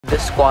The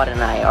squad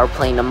and I are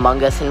playing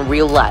Among Us in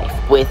real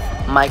life with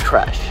my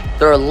crush.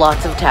 There are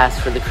lots of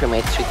tasks for the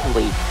crewmates to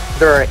complete.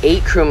 There are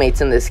 8 crewmates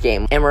in this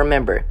game, and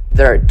remember,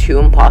 there are 2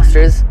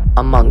 imposters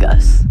among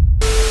us.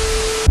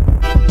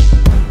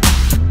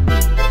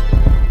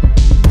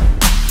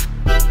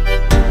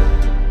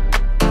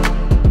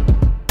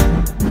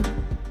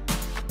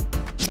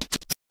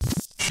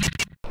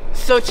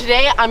 So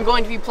today I'm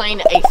going to be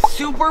playing a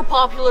super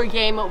popular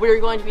game. We're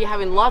going to be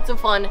having lots of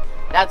fun.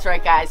 That's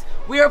right, guys.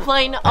 We are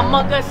playing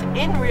Among Us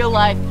in real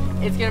life.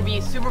 It's gonna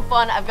be super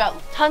fun. I've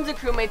got tons of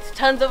crewmates,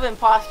 tons of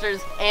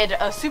imposters, and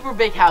a super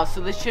big house,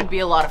 so this should be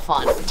a lot of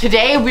fun.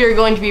 Today we are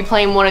going to be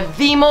playing one of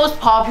the most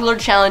popular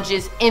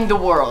challenges in the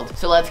world.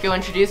 So let's go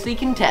introduce the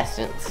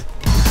contestants.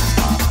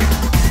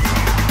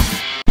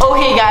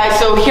 Okay guys,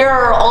 so here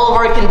are all of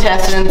our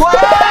contestants.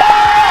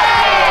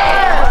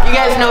 You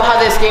guys know how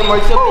this game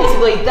works, so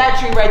basically that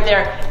tree right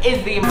there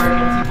is the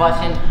emergency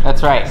button.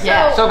 That's right.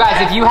 Yeah. So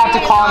guys, if you have to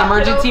call an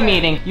emergency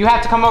meeting, you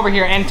have to come over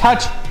here and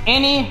touch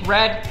any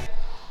red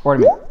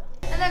ornament.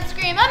 And then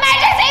scream,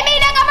 emergency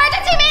meeting,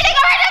 emergency meeting,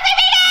 emergency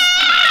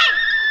meeting!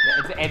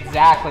 Yeah, it's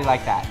exactly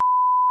like that.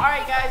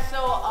 Alright guys,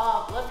 so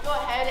let's go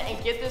ahead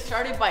and get this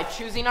started by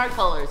choosing our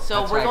colors.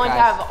 So we're going to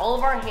guys. have all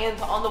of our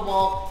hands on the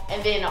wall,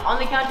 and then on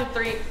the count of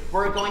 3,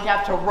 we're going to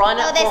have to run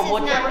for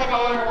whatever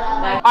color.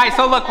 Alright,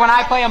 so look, when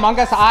I play Among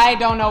Us, I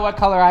don't know what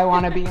color I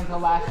want to be until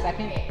last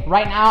second.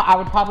 Right now, I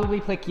would probably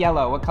pick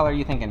yellow. What color are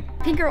you thinking?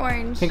 Pink or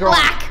orange? Pink or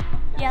Black.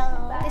 orange?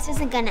 Yellow. This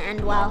isn't gonna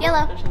end well.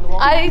 Yellow.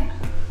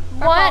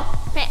 Red.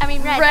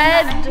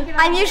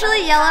 I'm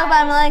usually yellow, but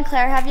I'm letting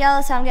Claire have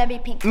yellow, so I'm gonna be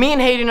pink. Me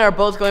and Hayden are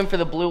both going for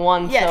the blue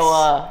one,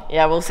 so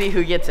yeah, we'll see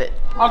who gets it.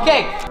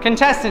 Okay,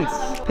 contestants,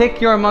 pick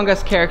your Among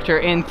Us character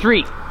in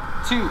 3, 2,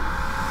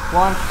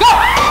 1, go!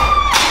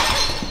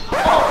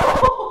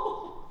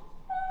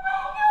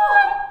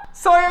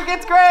 Sawyer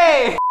gets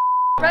gray!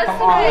 Rest of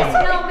the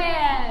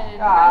snowman.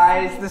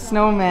 Guys, the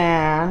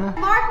snowman.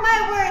 Mark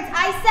my words,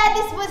 I said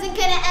this wasn't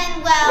gonna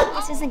end well.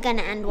 This isn't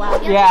gonna end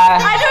well. Yeah.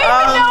 I don't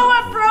even know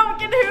what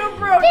broke and who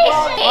broke.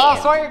 Well,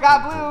 Sawyer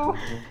got blue.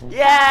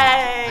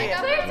 Yay!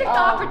 Claire took the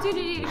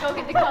opportunity to go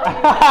get the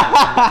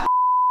color.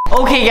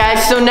 Okay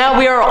guys, so now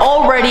we are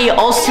all ready,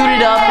 all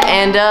suited up,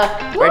 and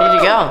ready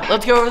to go.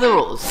 Let's go over the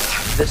rules.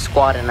 The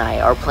squad and I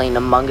are playing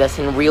Among Us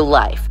in real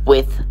life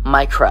with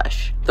my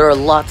crush. There are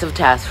lots of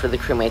tasks for the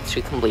crewmates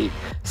to complete,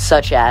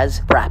 such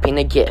as wrapping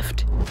a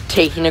gift,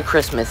 taking a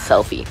Christmas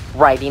selfie,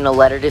 writing a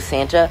letter to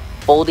Santa,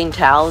 folding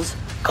towels,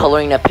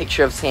 coloring a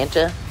picture of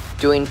Santa,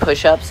 doing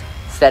push-ups,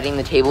 setting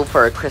the table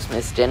for a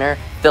Christmas dinner,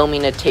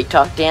 filming a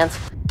TikTok dance,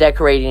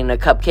 decorating a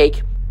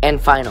cupcake, and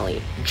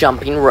finally,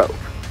 jumping rope.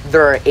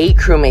 There are 8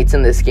 crewmates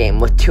in this game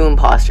with 2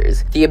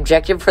 imposters. The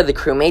objective for the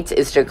crewmates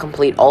is to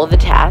complete all of the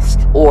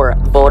tasks or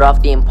vote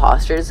off the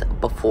imposters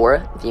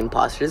before the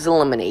imposters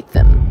eliminate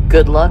them.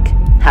 Good luck,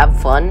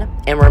 have fun,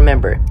 and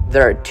remember,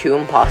 there are 2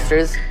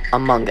 imposters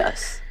among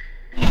us.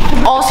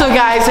 Also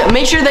guys,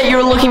 make sure that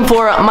you're looking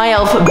for my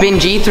elf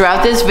Benji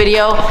throughout this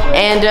video,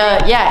 and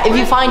yeah, if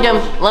you find him,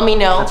 let me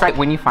know. That's right,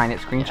 when you find it,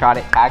 screenshot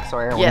it, tag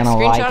Sawyer, yeah, we're gonna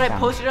screenshot like it, them.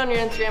 post it on your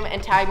Instagram,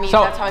 and tag me,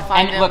 So, that's how I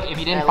find him. and look, if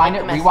you didn't find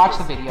it, rewatch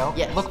the video,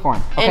 look for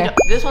him, okay? And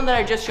this one that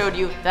I just showed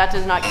you, that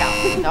does not count.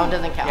 That one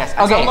doesn't count. Yes,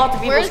 I saw okay. lots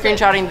of people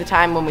screenshotting the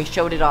time when we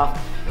showed it off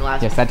in the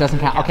last Yes, that doesn't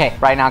count. Okay,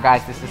 right now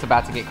guys, this is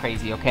about to get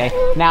crazy, okay?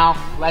 Now,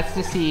 let's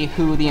just see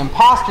who the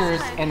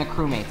imposters and the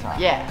crewmates are.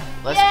 Yeah,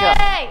 let's go.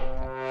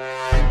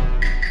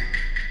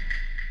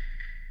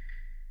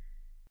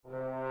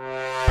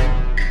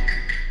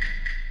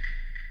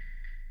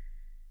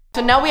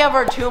 So now we have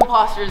our 2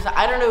 imposters.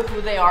 I don't know who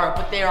they are,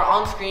 but they are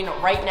on screen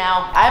right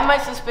now. I have my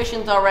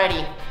suspicions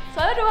already. So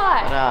do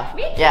I.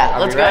 But, yeah,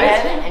 let's go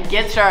ahead and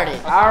get started.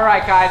 All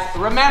right, guys.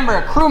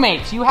 Remember,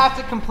 crewmates, you have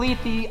to complete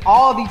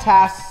all of the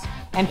tasks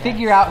and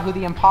figure out who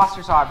the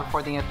imposters are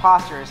before the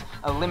imposters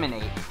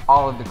eliminate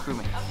all of the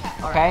crewmates.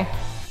 Okay?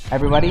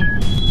 Everybody,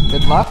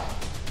 good luck.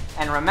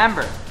 And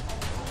remember,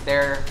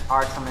 there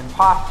are some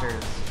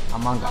imposters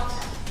among us.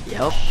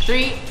 Yep.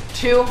 3,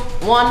 2,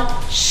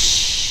 1. Shh.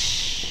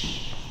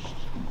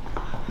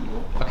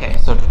 Okay,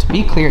 so to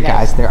be clear,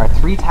 guys, there are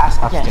 3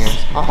 tasks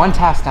upstairs, 1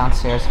 task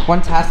downstairs,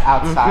 1 task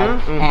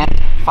outside,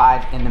 and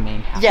 5 in the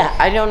main house. Yeah,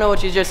 I don't know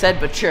what you just said,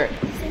 but sure.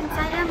 Since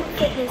I am a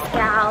fitness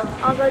gal,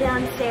 I'll go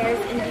downstairs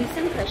and do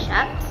some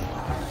push-ups.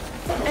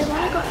 I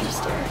want to go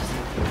upstairs.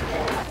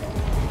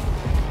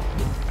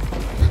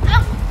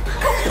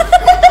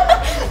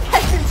 I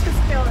can just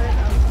feel it.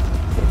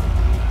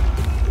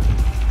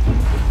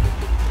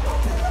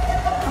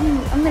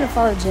 I'm gonna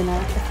follow Jenna.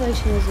 I feel like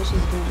she knows what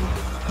she's doing.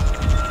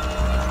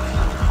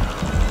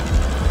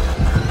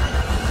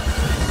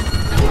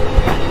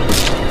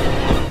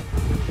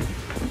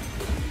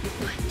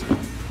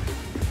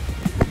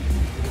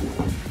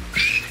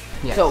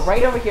 Yes. So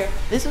right over here,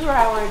 this is where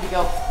I wanted to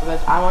go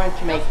because I wanted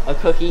to make a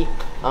cookie.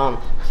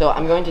 So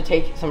I'm going to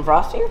take some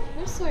frosting.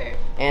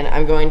 And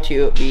I'm going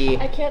to be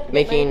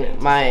making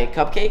my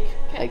cupcake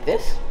like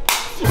this.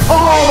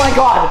 Oh my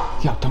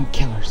god! Yo, don't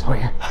kill her,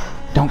 Sawyer.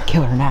 Don't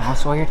kill her now,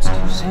 Sawyer. It's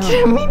too soon.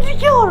 Didn't mean to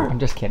kill her. I'm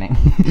just kidding.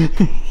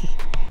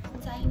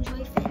 Since I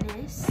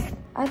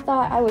I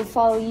thought I would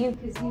follow you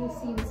because you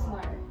seem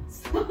smart.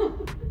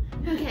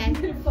 Okay,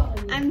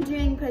 I'm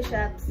doing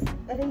push-ups.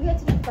 I think we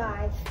have to do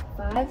 5.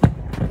 5?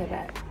 Okay,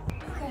 bet.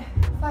 Okay,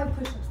 5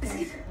 push-ups,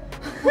 guys.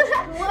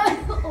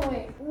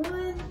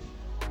 1,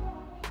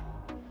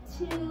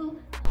 2.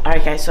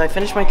 Alright guys, so I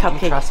finished my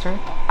cupcake. Trust her?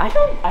 I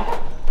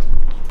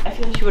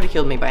feel like she would have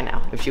killed me by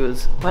now if she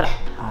was, but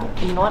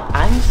you know what?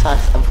 I'm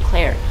sus of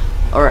Claire.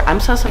 Or I'm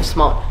sus of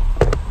Simone.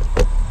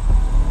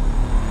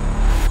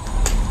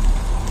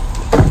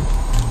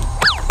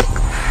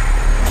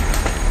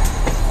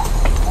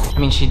 I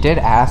mean, she did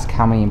ask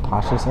how many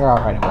imposters there are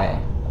right away.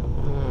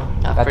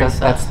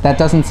 That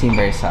doesn't seem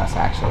very sus,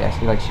 actually. I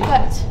feel like she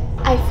was.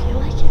 I feel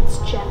like it's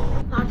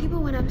Jenna. A lot of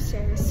people went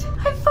upstairs.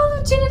 I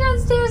followed Jenna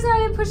downstairs and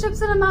I did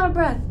push-ups and I'm out of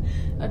breath.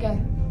 Okay.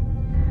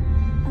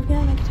 I'm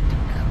gonna make a TikTok.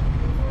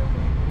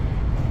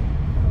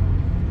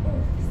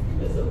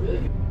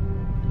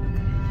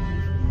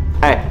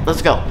 Alright,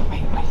 let's go.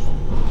 Wait.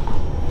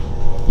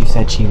 You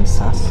said she was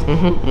sus. Okay,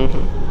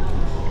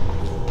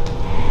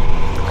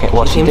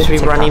 well, she seems to be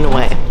running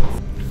away. I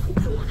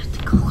wanted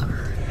to call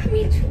her.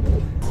 Me too.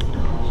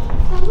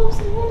 Follow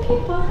some more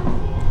people.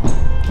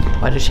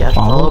 Why does she have to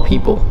follow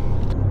people?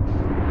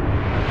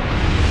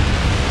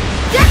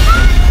 Dead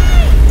body!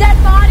 Dead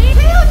body! 2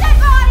 dead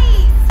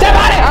bodies! Dead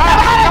body!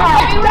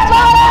 Dead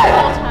body!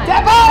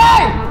 Dead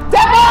body!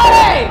 Dead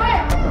body!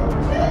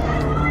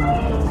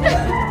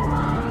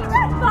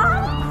 Dead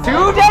bodies? 2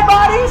 dead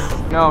bodies?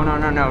 No.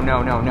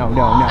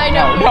 I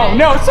know.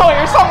 No,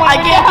 Sawyer, someone. I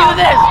can't do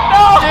this!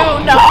 No!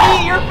 Dude, no!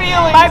 Eat your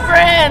feelings! My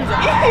friends!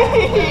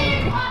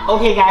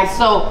 Okay guys,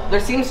 so there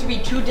seems to be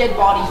 2 dead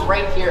bodies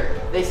right here.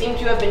 They seem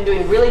to have been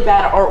doing really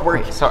bad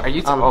artwork. So are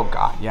you oh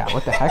god, yeah,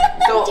 what the heck?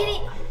 So,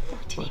 Didn't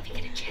even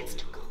get a chance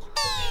to color.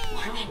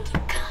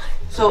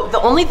 so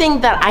the only thing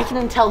that I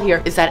can tell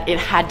here is that it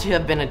had to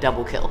have been a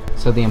double kill.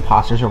 So the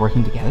imposters are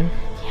working together?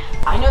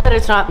 I know that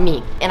it's not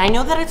me, and I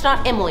know that it's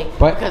not Emily.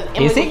 But because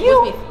Emily is it was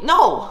you? with me.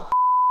 No!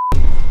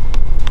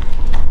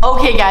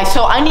 Okay guys,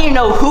 so I need to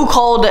know who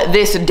called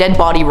this dead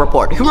body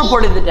report. Who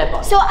reported the dead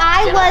body? So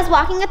I was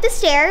walking up the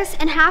stairs,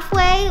 and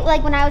halfway,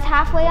 like when I was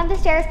halfway on the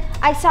stairs,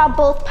 I saw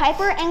both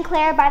Piper and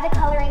Claire by the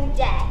coloring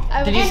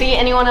dead. Did you see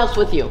anyone else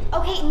with you?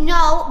 Okay,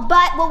 no,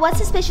 but what was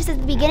suspicious at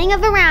the beginning of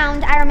the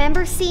round, I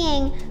remember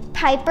seeing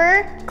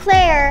Piper,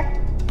 Claire,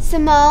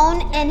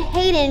 Simone, and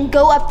Hayden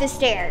go up the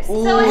stairs.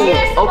 Ooh, So it's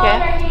either Simone okay. or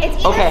Hayden. It's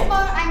either Okay.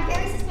 Simone, I'm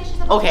very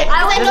suspicious of Okay.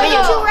 I There's know you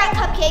no- 2 were at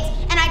Cupcakes,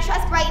 and I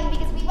trust Brighton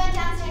because we went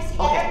downstairs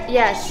together. Okay.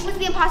 Yes. If she was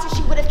the imposter,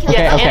 she would have killed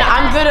Yeah, us. Okay. and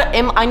I'm good at,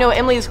 I know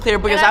Emily is clear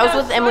because I was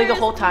with Emily the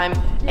whole time,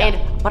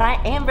 but I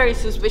am very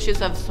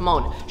suspicious of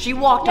Simone. She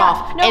walked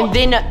off, and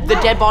then the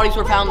dead bodies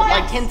were found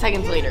like 10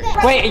 seconds later.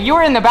 Wait, you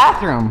were in the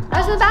bathroom. I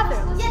was in the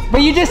bathroom.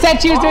 But you just said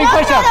she was doing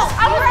push-ups.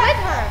 I was with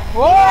her.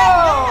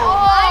 Whoa!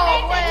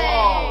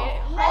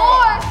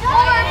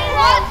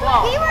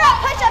 We were at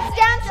push-ups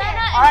downstairs.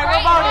 Alright,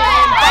 we're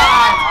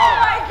voting.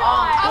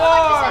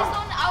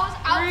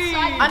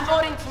 I'm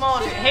voting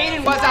Simone.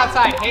 Hayden was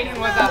outside.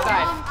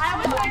 I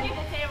was working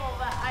the table,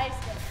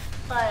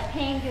 but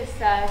pink is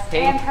sus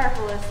Pink. and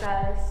purple is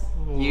sus.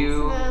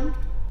 You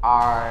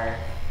are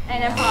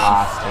And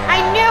imposter.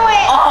 I knew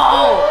it.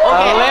 Oh,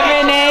 okay.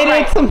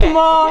 Eliminated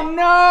Simone.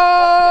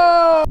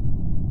 No.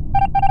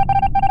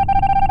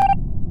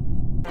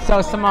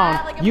 So Simone,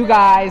 you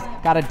guys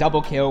got a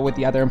double kill with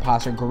the other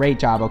imposter. Great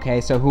job, okay?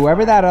 So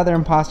whoever that other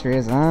imposter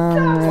is,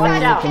 I'm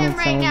Watch out. Him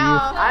right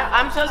now.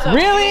 I'm so sorry.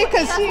 Really?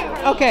 Cause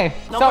okay.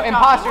 No So more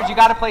imposters, you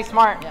gotta play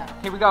smart. Yeah.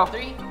 Here we go.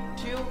 3,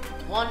 2,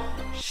 1.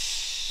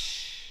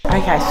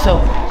 Alright guys, so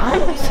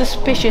I'm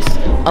suspicious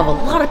of a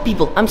lot of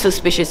people. I'm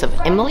suspicious of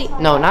Emily.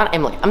 No, not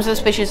Emily. I'm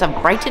suspicious of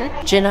Brighton,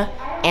 Jenna,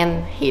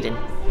 and Hayden.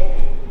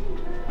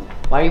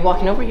 Why are you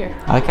walking over here?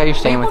 I like how you're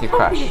staying with your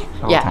crush. the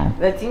whole Yeah, time.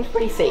 that seems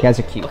pretty safe. You guys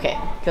are cute. Okay,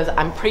 because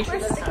I'm pretty sure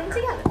We're that's sticking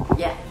together.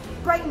 yeah.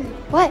 Brighton,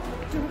 What?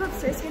 do you go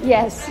upstairs again?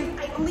 Yes.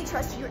 I only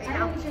trust you right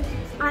now.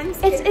 I'm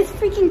scared. It's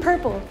freaking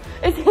purple.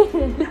 It's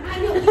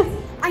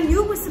I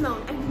knew it was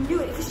Simone. I knew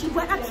it because she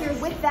went up here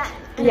with them.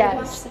 And I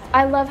watched Yes. them.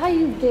 I love how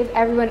you gave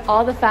everyone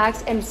all the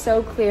facts and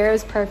so clear. It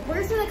was perfect.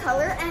 Where's the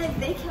color? And if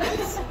they kill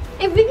us,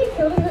 If we get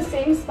killed in the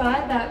same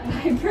spot that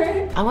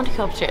Piper. I want to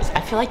go upstairs.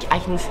 I feel like I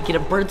can get a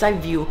bird's eye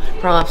view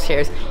from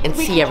upstairs and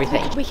see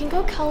everything. We can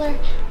go color,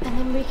 and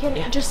then we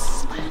can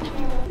just split on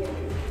everyone.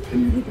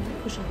 I'm really bad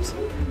at push-ups.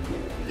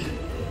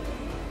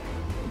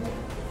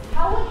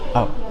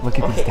 Oh, look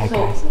at these dead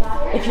guys.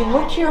 If you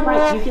look to your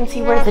right, you can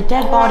see where the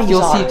dead bodies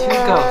You'll are. see 2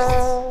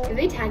 ghosts. If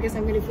they tag us,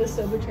 I'm gonna feel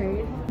so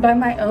betrayed. By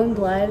my own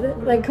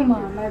blood? Like, come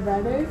on, my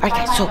brother. Alright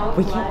guys, so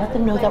we can't let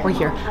them know that we're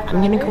here. I'm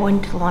gonna go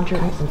into the laundry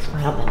room and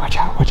surround them. Watch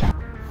out, watch out.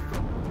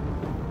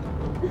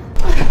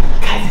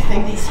 Guys, I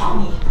think they saw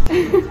me.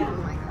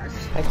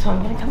 Alright, so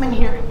I'm gonna come in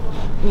here.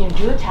 I'm gonna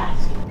do a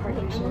task.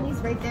 Emily's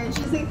right there and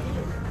she's like,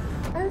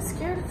 I'm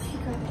scared of you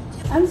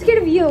guys. I'm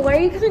scared of you. Why are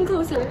you coming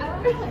closer?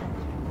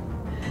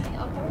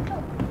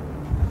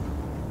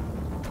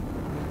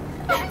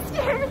 I'm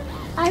scared.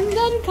 I'm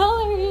done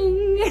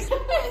coloring. I'm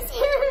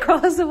scared.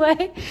 Crawls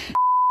away.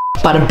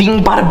 Bada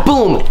bing, bada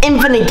boom,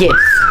 infinite gifts.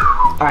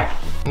 All right,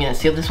 I'm gonna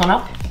seal this one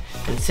up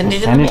and send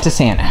it to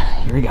Santa.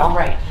 Here we go. All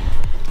right.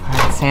 All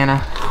right,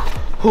 Santa.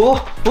 Go,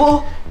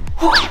 go,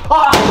 go,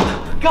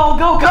 go,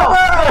 go,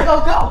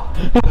 go.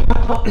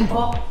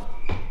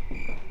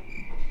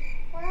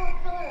 What are the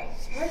colors?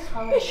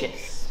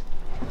 Suspicious.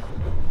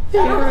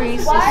 Very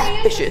suspicious. Why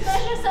are you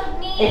suspicious of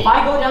me? If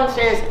I go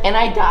downstairs and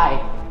I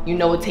die, you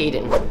know it's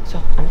Hayden.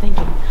 So I'm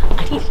thinking,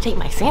 I need to take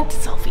my Santa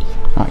selfie.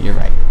 Oh, you're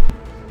right.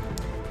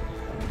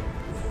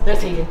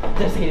 There's Hayden.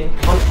 There's Hayden.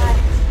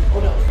 Oh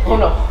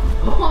no.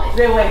 Oh no.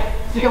 Stay away.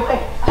 Stay away.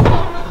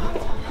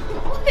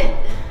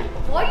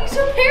 Why are you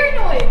so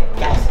paranoid?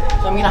 Guys,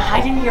 so I'm gonna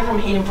hide in here from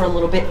Hayden for a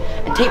little bit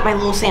and take my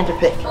little Santa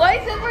pic. Why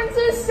is everyone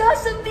so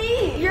sus of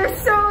me? You're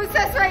so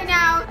sus right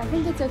now. I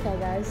think it's okay,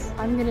 guys.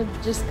 I'm gonna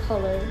just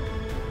color.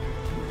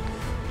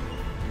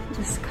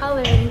 Just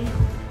coloring.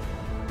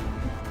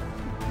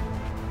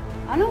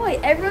 I don't know why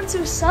everyone's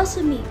so sus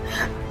of me.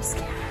 I'm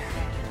scared.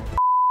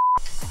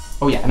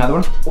 Oh yeah, another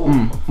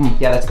one?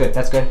 Yeah, that's good,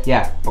 that's good.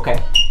 Yeah,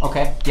 okay,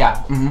 okay,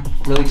 yeah.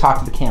 Really talk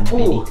to the camera,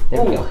 baby.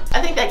 There we go. I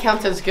think that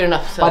counts as good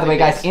enough. By the way,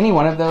 guys, any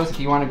one of those, if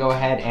you want to go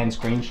ahead and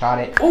screenshot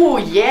it. Oh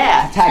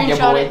yeah, Tag your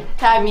screenshot boy. it,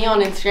 tag me on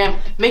Instagram.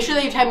 Make sure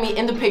that you tag me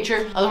in the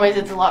picture, otherwise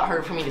it's a lot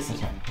harder for me to see.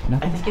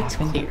 I think it's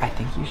clear. I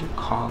think you should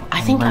call.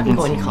 I think I'm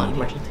going to call an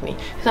emergency meeting,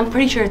 because I'm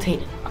pretty sure it's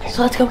Hayden. Okay.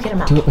 So let's go get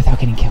him out. Do it without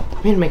getting killed.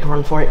 I'm gonna make a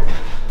run for it.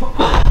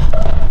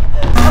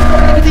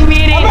 Emergency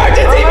meeting!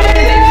 Emergency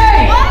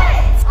meeting! What?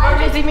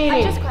 Emergency meeting!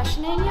 I'm just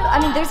questioning you. I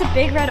mean, there's a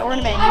big red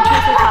ornament. You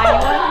chose the tiny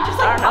one.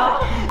 I don't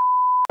know.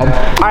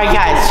 Alright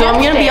guys, so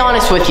I'm gonna be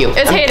honest with you.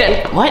 It's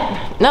Hayden. What?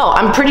 No,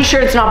 I'm pretty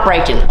sure it's not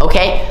Brighton,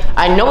 okay?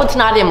 I know it's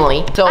not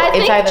Emily, so I it's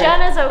think either...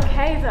 Jenna's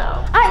okay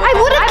though. I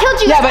would have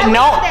killed you. Yeah, if but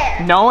I was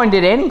there. no one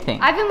did anything.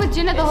 I've been with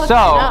Jenna the whole So-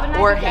 time.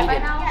 or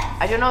Hayden.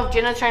 I don't know if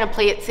Jenna's trying to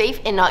play it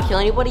safe and not kill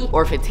anybody,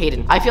 or if it's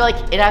Hayden. I feel like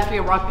it has to be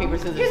a rock, paper,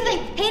 scissors. Here's the thing.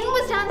 Hayden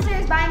was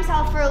downstairs by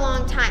himself for a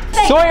long time.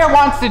 Sawyer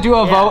wants to do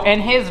a vote, and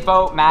his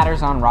vote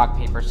matters on rock,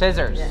 paper,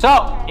 scissors.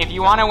 So, if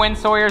you want to win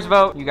Sawyer's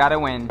vote, you gotta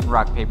win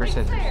rock, paper,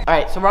 scissors.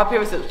 Alright, so rock,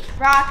 paper, scissors.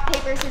 Rock,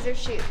 paper, scissors,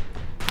 shoot.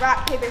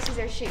 Rock, paper,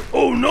 scissors, shoot.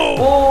 Oh, Hayden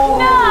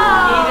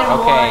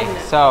Okay,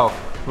 won. so,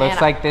 looks Man,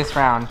 like this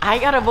round. I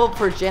gotta vote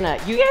for Jenna.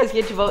 You guys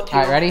get to vote too.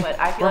 All right, ready? But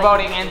I feel We're like-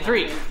 voting in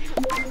 3,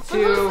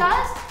 2, who's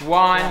us?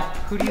 1.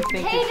 Who do you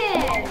think is...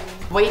 Hayden.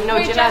 Wait, no,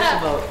 Jenna has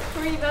to vote.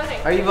 Who are you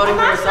voting? Are you voting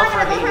for I'm yourself or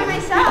not gonna vote for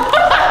Hayden? myself.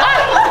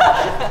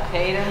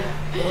 Hayden?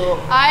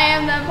 I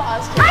am the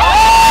imposter.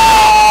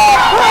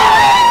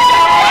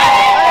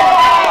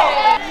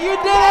 You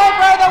did it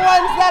for the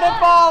ones that have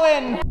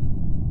fallen!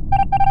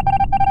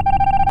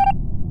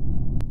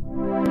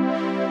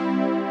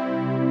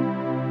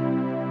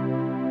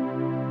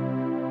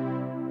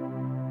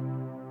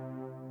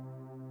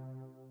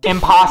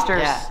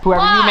 Imposters, Yeah.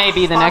 whoever you may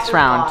be the next Imposters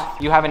round,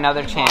 lost. you have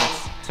another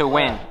chance to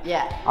win.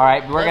 Yeah. All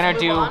right, we're Let's gonna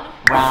move do on.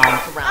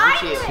 round Round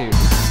 2. 2.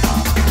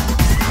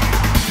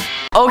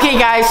 Okay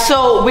guys,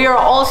 so we are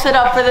all set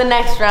up for the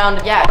next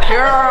round. Yeah, here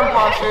are our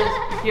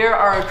imposters. Here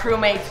are our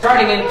crewmates.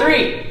 Starting in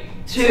 3,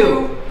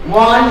 2,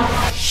 1.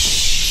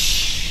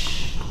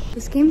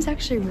 This game's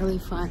actually really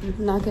fun,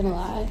 I'm not gonna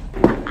lie.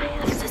 I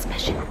have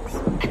suspicions.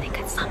 I think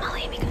it's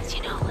Somali because,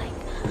 you know, like,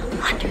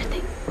 under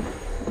thing.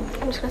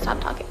 I'm just gonna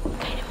stop talking.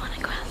 I didn't want to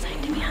go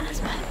outside, to be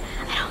honest, but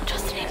I don't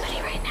trust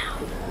anybody right now.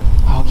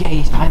 Oh yeah,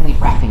 he's finally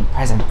wrapping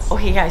presents.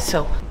 Okay guys,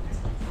 so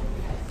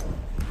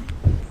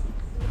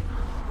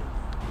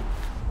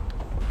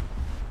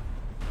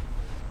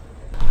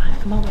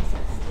come on,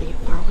 stay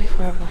far away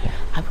from everyone.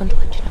 I want to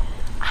let you know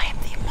I am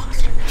the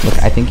imposter.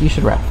 Look, I think you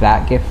should wrap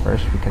that gift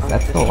first because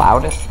that's the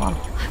loudest one.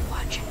 I'm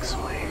watching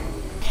Sawyer.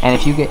 And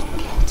if you get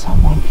killed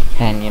someone,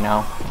 then you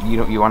know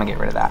you want to get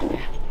rid of that.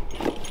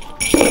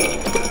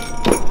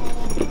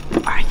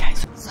 Alright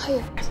guys.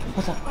 Sawyer,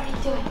 What's up? what are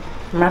you doing?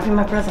 I'm wrapping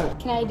my present.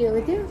 Can I do it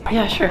with you?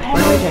 Yeah, sure. What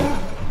are we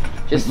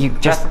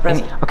doing? Just wrap the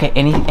present.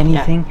 Anything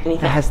anything.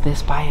 that has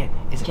this by it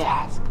is a Yeah.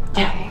 task.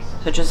 Yeah.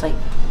 So just like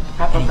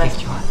wrap a Any gift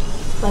present. you want.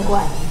 Like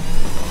what?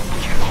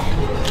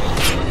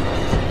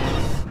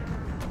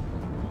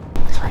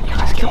 Sorry, you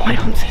gotta get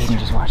Hayden.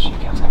 Just watch you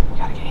kill someone. You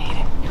gotta get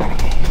Hayden. You gotta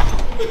get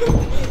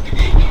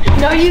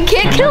Hayden. No, you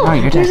can't kill. No,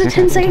 you're There's a dead,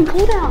 10-second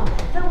cooldown.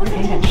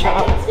 Hayden, shut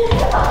up.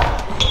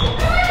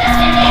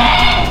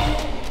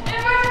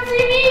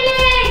 Emergency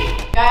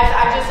meeting! Guys,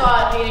 I just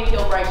saw Hayden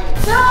kill Brighton. Hayden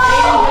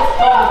just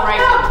killed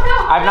Brighton.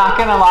 I'm not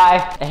gonna lie.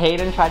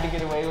 Hayden tried to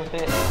get away with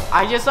it.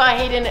 I just saw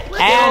Hayden And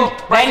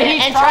kill Brighton then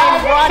he and try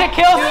and tried run to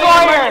kill the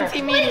Sawyer.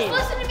 emergency meeting. Please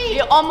listen to me.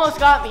 He almost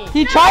got me.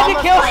 He tried to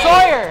Almost kill got me.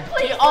 Sawyer.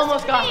 He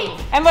almost got me.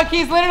 And look,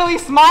 he's literally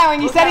smiling.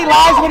 He said he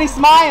lies when he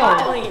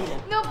smiles.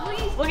 No,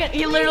 please. Look at,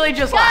 he literally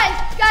just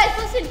laughed. Guys,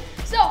 listen.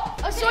 So,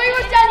 Sawyer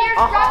was down here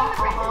grabbing the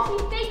presents. He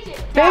faked it.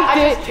 Faked I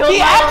it. just killed He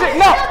my actually, own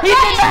no, self. he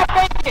did not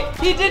fake it.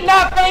 He did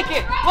not fake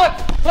it.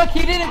 Look,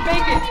 he didn't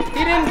fake it.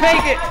 He didn't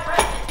fake it.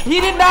 He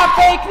did not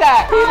fake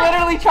that. He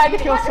literally tried to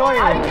kill Sawyer.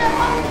 I did 100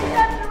 times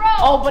in a row.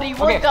 Oh, but he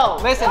would though.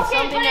 Listen,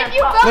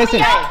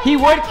 Listen, he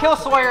would kill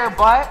Sawyer,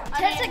 but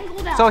 10 second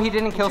cooldown. so he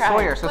didn't kill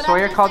Sawyer. So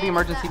Sawyer called the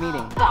emergency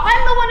meeting. But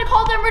I'm the one who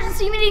called the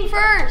emergency meeting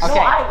first. Okay,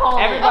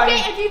 everybody.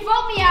 Okay, if you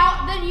vote me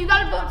out, then you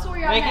gotta vote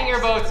Sawyer out Making next. your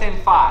votes in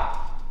 5,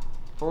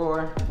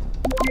 4,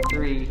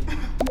 3,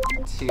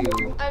 2,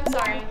 I'm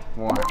sorry.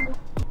 1.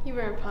 You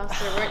were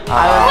imposter, weren't you?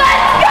 Let's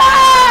go!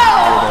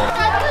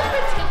 That was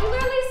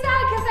particularly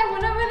sad because I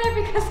went over there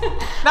because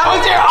That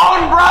was your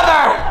own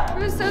brother!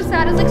 it was so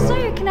sad. I was like,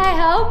 Sawyer, can I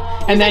help?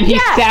 And then he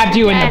stabbed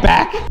you in the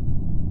back.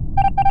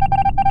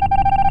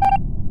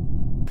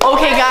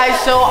 Okay, guys,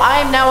 so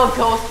I'm now a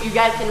ghost. You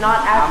guys cannot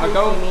actually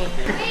see me. Wait,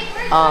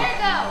 where's Sawyer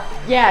go?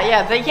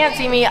 Yeah, they can't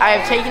see me. I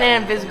have taken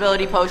an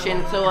invisibility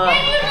potion, so alright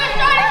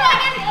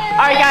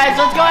guys,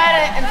 let's go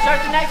ahead and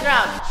start the next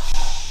round.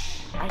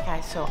 Alright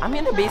guys, so I'm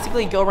gonna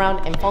basically go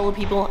around and follow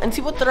people and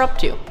see what they're up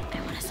to. I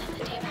want to set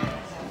the table.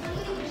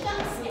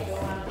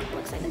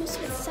 Looks like most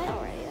of it's set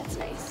already. That's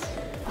nice.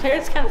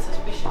 Claire's kind of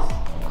suspicious.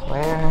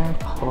 Claire.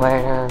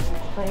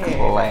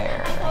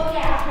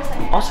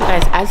 Also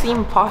guys, as the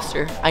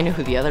imposter, I know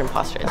who the other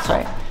imposter is. That's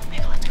right.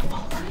 Maybe let's go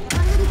follow her.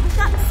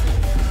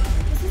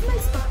 This is my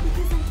spot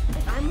because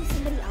if I'm with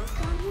somebody else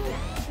down here,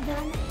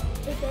 then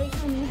if they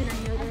tell me that I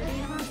know they're the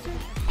imposter.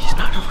 She's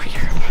not over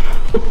here.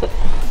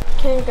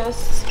 Can your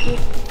ghosts speak?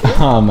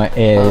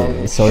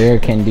 Sawyer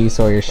can do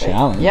Sawyer's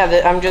challenge.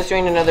 Yeah, I'm just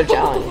doing another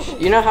challenge.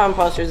 You know how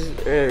imposters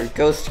or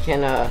ghosts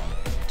can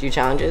do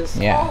challenges?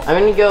 Yeah. I'm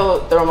gonna go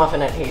throw a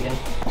muffin at Hayden.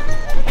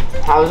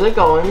 How's it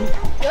going?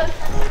 Good.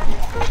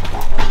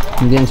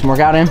 You getting some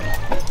workout in?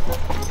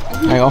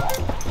 There you go.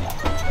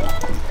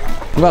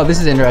 Well, this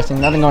is interesting.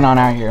 Nothing going on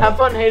out here. Have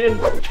fun, Hayden.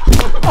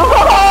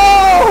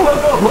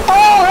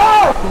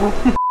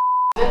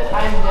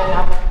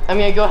 I'm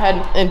gonna go ahead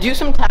and do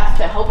some tasks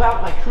to help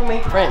out my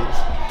crewmate friends.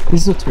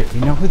 This is what's weird. We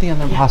know who the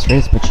other imposter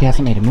is, but she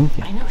hasn't made a move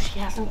yet. I know she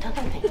hasn't done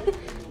anything.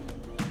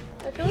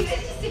 I feel like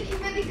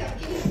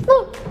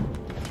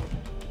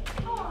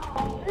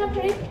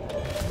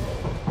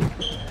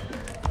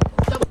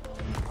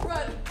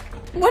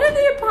One of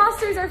the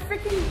imposters are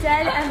freaking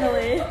dead,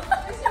 Emily.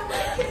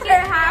 It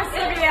has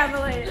to be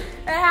Emily.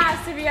 It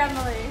has to be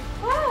Emily.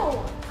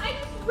 wow. I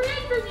just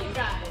ran from you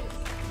guys.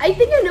 I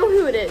think I know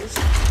who it is.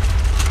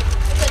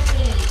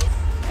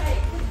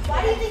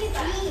 Why do you think it's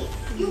me?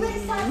 You would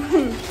have saw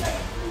me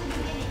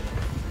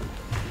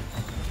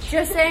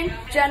Just saying,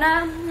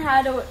 Jenna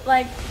had to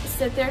like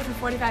sit there for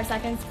 45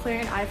 seconds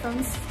clearing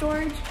iPhone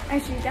storage,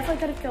 and she definitely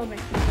could have killed me.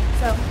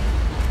 So,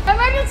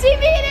 emergency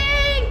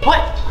meeting!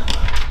 What?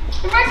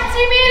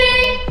 Emergency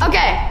meeting!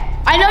 Okay,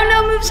 I know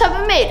no moves have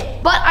been made,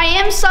 but I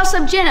am sus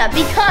of Jenna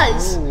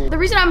because the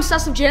reason I'm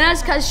sus of Jenna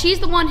is because she's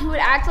the one who would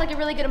act like a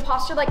really good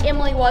imposter like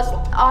Emily was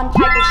on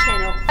Piper's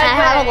channel. I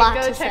have a lot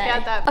to Go say. check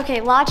out that.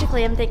 Okay,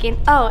 logically I'm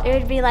thinking, oh, it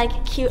would be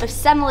like cute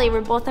if Emily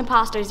were both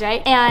imposters,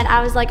 right? And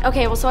I was like,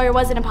 okay, well Sawyer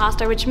was an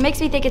imposter, which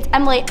makes me think it's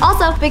Emily.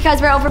 Also, because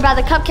we're over by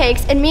the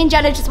cupcakes and me and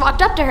Jenna just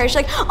walked up to her. She's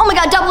like, oh my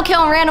god, double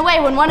kill, and ran away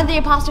when one of the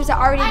imposters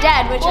are already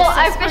dead, which is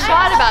I suspicious.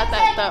 forgot about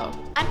that though.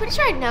 I'm pretty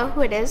sure I know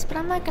who it is, but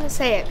I'm not gonna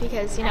say it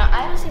because, you know,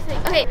 I honestly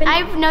think. Okay,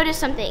 I've noticed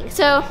something.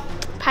 So,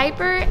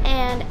 Piper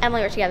and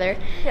Emily were together,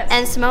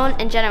 and Simone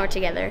and Jenna were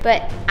together.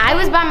 But I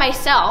was by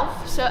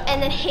myself, so, and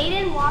then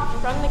Hayden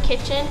walked from the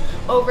kitchen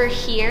over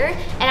here,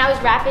 and I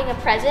was wrapping a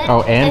present.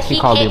 Oh, and she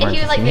called the and he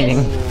was like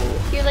emergency this.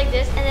 meeting. He was like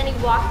this, and then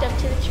he walked up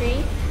to the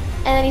tree,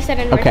 and then he said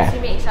an emergency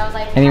meeting. So I was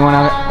like, Anyone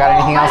got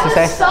anything else to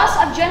say? Sus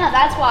of Jenna,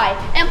 that's why.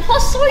 And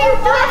plus Sawyer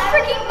threw a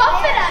freaking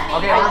muffin at me.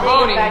 Okay, we're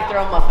voting. Back,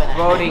 throw a muffin at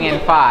me. Voting in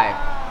 5,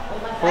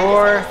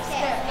 4,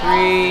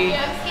 3,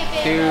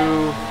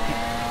 2.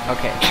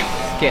 Okay,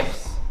 skips.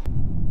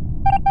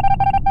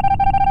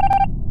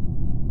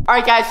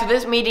 Alright guys, so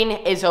this meeting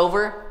is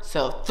over.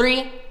 So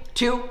 3,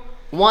 2,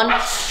 1.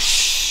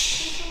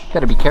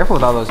 Gotta be careful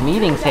with all those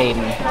meetings,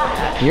 Hayden.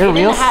 You're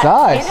real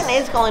sus. Hayden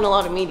is calling a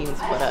lot of meetings,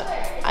 but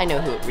I know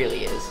who it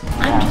really is.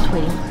 I'm just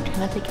waiting for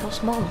Jenna to kill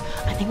Simone.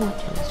 I think what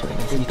Jenna's doing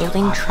is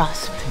building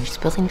trust. She's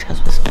building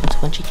trust with Simone, so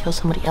when she kills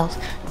somebody else,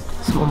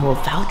 someone will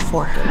vouch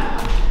for her.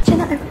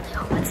 Jenna, I really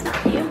hope it's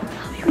not you.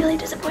 I'll be really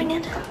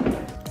disappointed.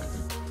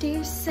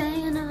 Dear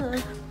Santa.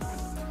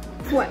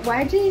 What?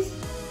 Why these?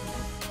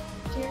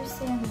 Dear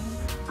Santa,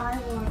 I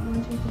want 1,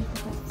 2, 3,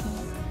 4, 5, 6.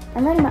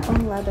 I'm writing my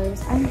own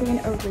letters. I'm being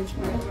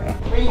original.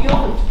 Where are you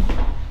going?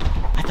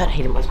 I thought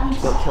Hayden was supposed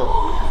to go kill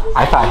him.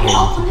 I thought Hayden.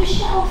 On the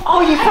shelf. Oh,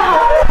 you found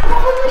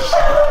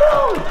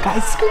it!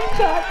 Guys,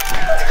 screenshot.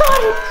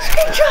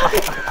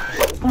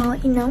 Screenshot! Well,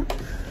 you know,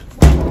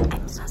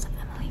 I'm sus of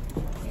Emily.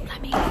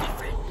 Let me get a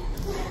friend.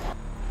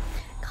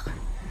 Color.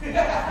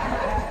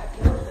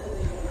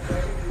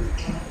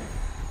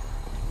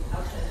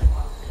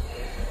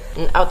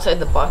 An outside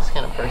the box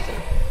kind of person.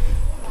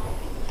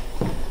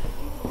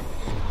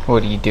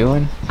 What are you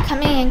doing?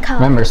 Coming in color.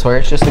 Remember,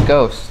 Sawyer's just a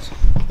ghost.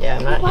 Yeah,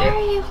 I'm not Why here.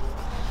 are you?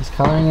 He's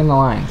coloring in the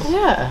lines.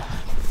 Yeah.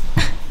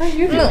 What are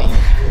you doing?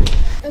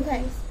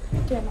 Okay,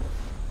 Jenna.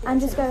 I'm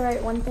just gonna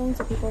write one thing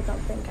so people don't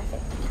think I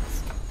think.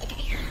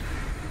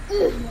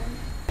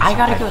 I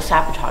gotta go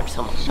sabotage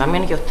someone, so I'm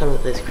gonna go throw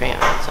this crayon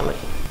at somebody.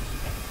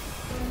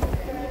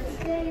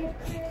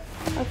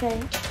 Okay.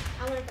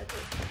 I want to go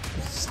too.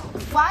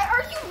 Why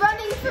are you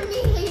running from me,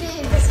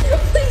 Hayden?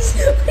 Please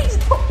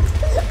don't.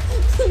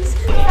 Please.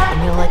 I'm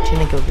gonna let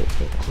Jenna go get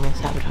it. I'm gonna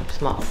sabotage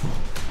Small.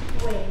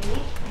 Wait.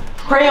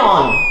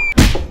 Crayon!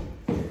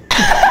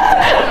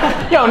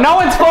 Yo, no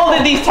one's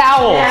folded these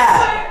towels.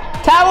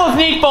 Yeah. Towels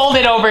need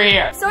folded over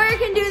here. Sawyer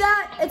can do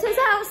that. It's his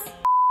house.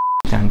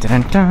 Dun,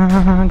 dun, dun,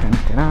 dun, dun,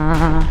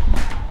 dun.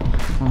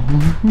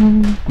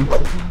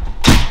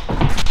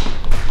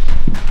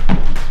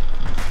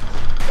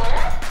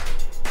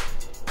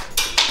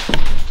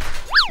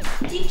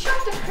 He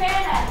chucked a crayon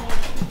at me.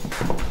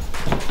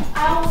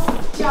 I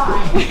almost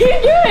died. What are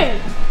you doing?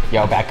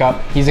 Yo, back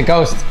up. He's a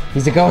ghost.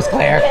 He's a ghost,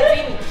 Claire.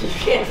 You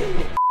can't see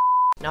me.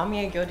 Now I'm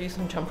gonna go do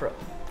some jump rope.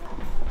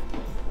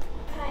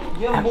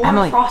 You have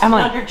more frosting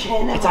on your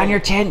chin. It's on your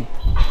chin.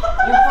 You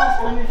have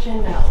frosting on your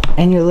chin now.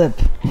 And your lip.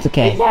 It's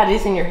okay. Yeah, it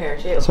is in your hair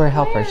too. Sorry,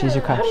 help her. She's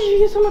your crush. How did you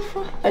get so much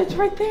frost? It's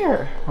right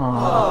there.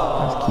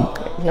 Oh,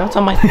 that's cute. No, it's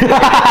on my. Since I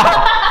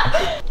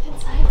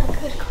have a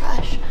good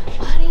crush,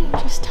 why don't you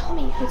just tell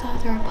me who the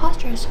other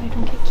imposter is so I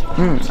don't get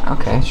killed?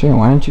 Okay, sure.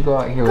 Why don't you go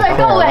out here with Claire,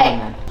 Claire go away. alone,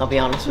 then? I'll be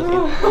honest with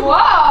you.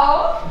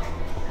 Whoa.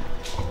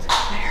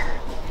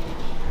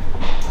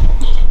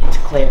 It's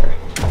Claire.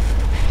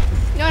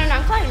 No,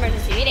 I'm calling an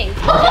emergency meeting.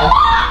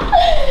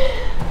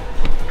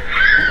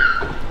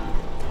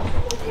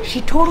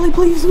 She totally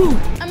believes me.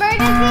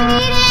 Emergency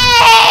meeting!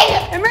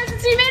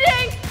 Emergency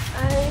meeting. I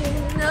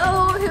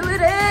know who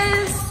it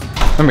is.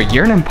 Remember,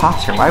 you're an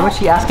imposter. Why would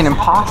she ask an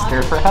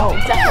imposter for help?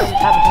 Definitely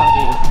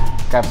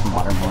sabotaging. Grab some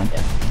water, Moon.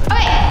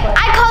 Okay,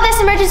 I call this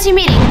emergency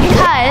meeting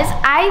because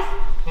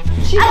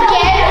She's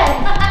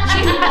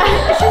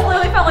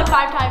literally felt like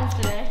 5 times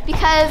today.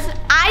 because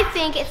I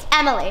think it's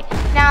Emily.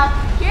 Now,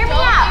 hear me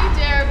out.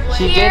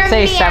 She Hear did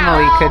say me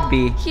Semele out. could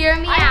be. Hear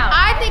me out.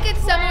 I think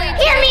it's Emily.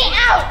 Hear me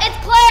out! It's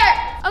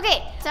Claire!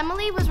 Okay,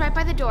 Emily was right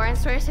by the door and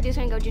Sawyer said he was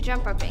gonna go do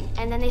jump roping.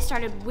 And then they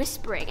started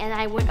whispering and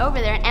I went over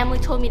there and Emily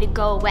told me to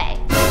go away.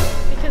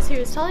 Because he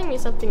was telling me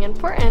something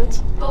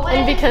important.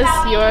 And because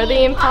you're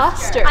the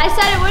imposter. I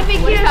said it would be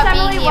cute if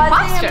Emily was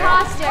the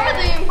imposter. You're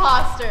the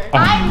imposter.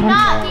 I'm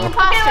not the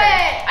imposter.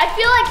 Wait. I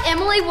feel like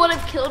Emily would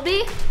have killed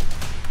me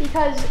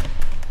because.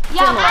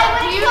 Yeah, I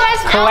would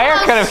have killed Claire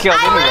could have killed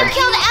I would have anyone.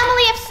 killed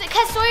Emily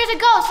because Sawyer's a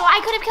ghost, so I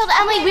could have killed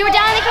Emily. We were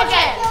down in the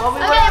kitchen.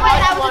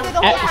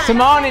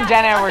 Simone and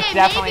Jenna were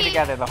definitely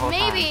together the whole time.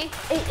 Maybe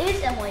it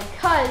is Emily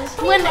because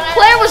when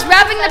Claire was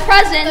wrapping the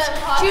presents,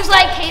 she was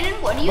like, Hayden,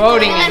 what are you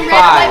Voting doing? in 5.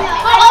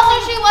 But also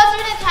she was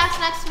gonna text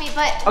next to me,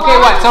 but Okay,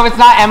 what? So if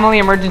it's not Emily,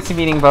 emergency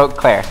meeting, vote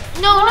Claire.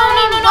 No,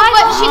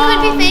 but she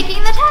could be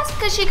faking the test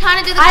because she kind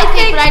of did the I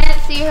cupcake, think- but I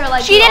didn't see her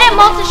like. She didn't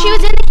multiple. She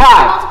was in the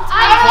 5,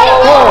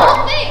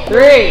 4,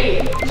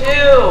 3,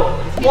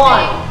 2,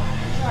 1.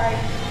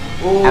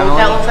 Ooh, Emily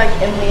that looks like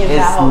Emily and is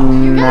Val.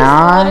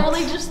 not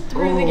Literally just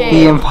threw the game.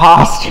 the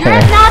imposter. You're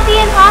not the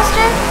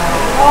imposter.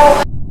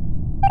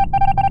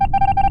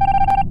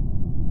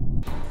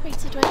 Wait,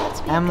 so do I get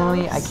to be a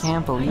Emily, I ghost?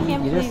 can't believe I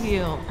can't you believe just.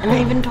 you. And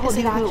I even told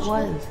you who it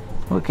was.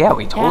 Look, yeah,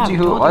 we told Yeah, you we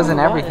who it told was you and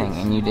who it everything, was.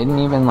 and you didn't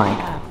even like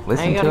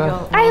listen Now you to gotta it.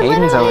 go. I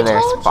Hayden's over literally there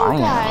told you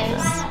spying on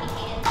guys. them.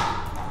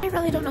 I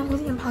really don't know who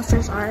the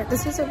imposters are.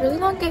 This is a really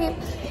long game,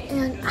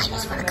 and I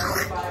just want to go.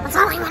 That's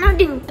all I want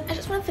to do. I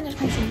just want to finish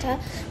my Santa.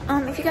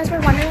 If you guys were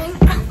wondering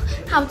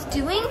how it's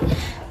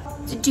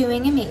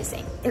doing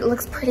amazing. It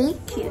looks pretty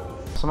cute.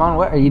 Simone,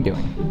 what are you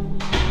doing?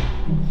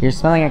 You're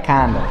smelling a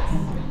candle.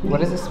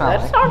 What does it smell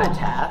That's like? not a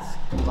task.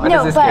 What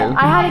does this do?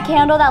 I had a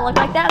candle that looked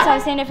like that, so I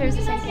was saying if it was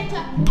the same thing.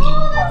 That's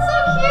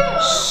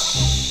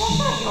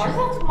not yours,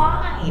 that's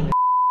mine.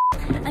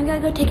 I'm gonna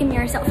go take a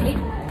mirror selfie.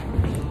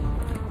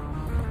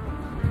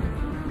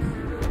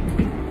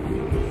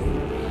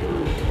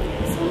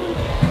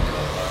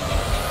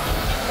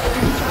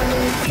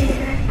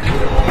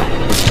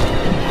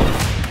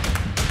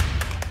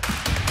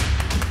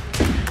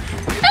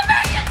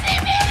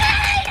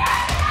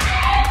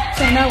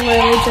 Jenna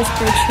literally just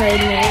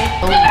betrayed me.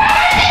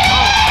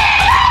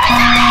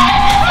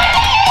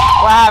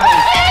 What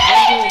happened?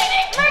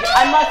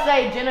 I must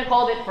say, Jenna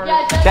called it first.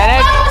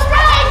 Dennis? I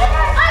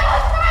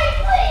was right,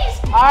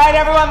 please. All right,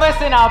 everyone,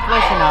 listen up,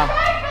 listen up.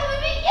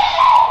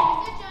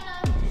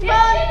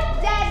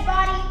 Dead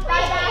body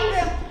by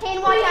bathroom.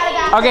 Hayden, walk out of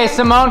bathroom. Okay,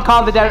 Simone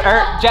called the dead,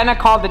 Jenna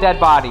called the dead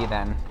body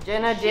then.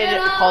 Jenna did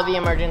call the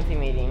emergency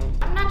meeting.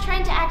 I'm not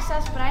trying to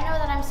access, but I know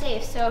that I'm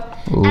safe. So,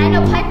 and I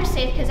know Piper's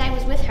safe because I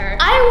was with her.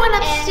 I went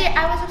upstairs.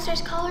 I was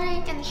upstairs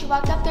coloring, and she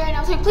walked up there, and I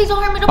was like, "Please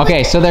don't hurt me." Don't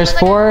Okay, so there's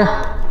 4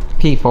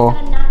 people.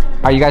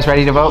 Are you guys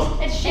ready to vote?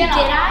 It's Jenna.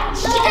 Did I?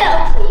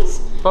 Jenna, please.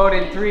 Vote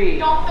in 3,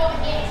 Don't throw the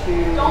game.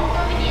 2, Don't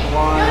throw the game.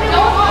 1.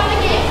 Don't throw the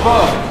game.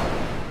 Vote.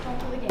 Don't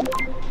throw the game.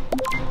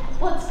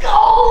 Let's go.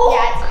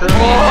 Yeah, it's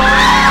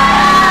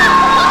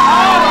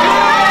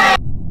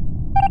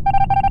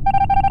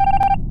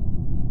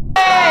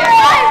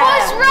I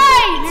was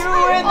right. You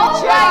win the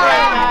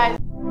challenge.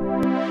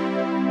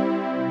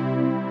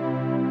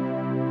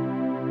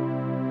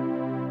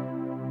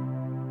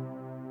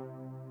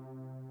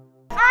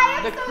 I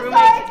the so crewmates.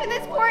 sorry for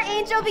this poor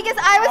angel because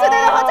I was with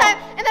her the whole time,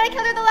 and then I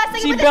killed her the last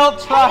second. She built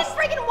trust. Hayden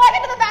freaking walked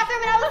into the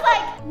bathroom, and I was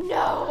like,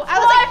 no. I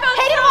was like,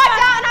 Hayden walked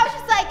out, and I was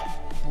just like,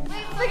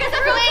 Because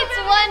the roommates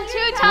won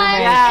 2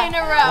 times Yeah. in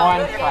a row.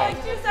 One fight.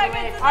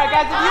 Alright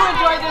guys, if you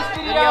enjoyed this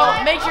video,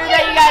 Make sure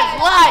that you guys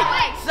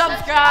like,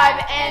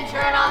 subscribe, and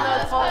turn on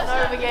those post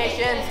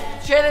notifications.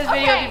 Share this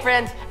video with your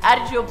friends.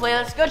 Add it to a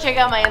playlist. Go check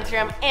out my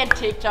Instagram and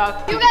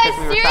TikTok. You guys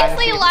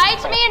seriously lied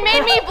to me and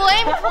made me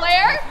blame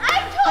Claire?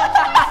 I told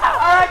you.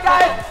 Alright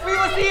guys, we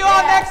will see you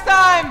all next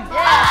time.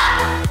 Yeah.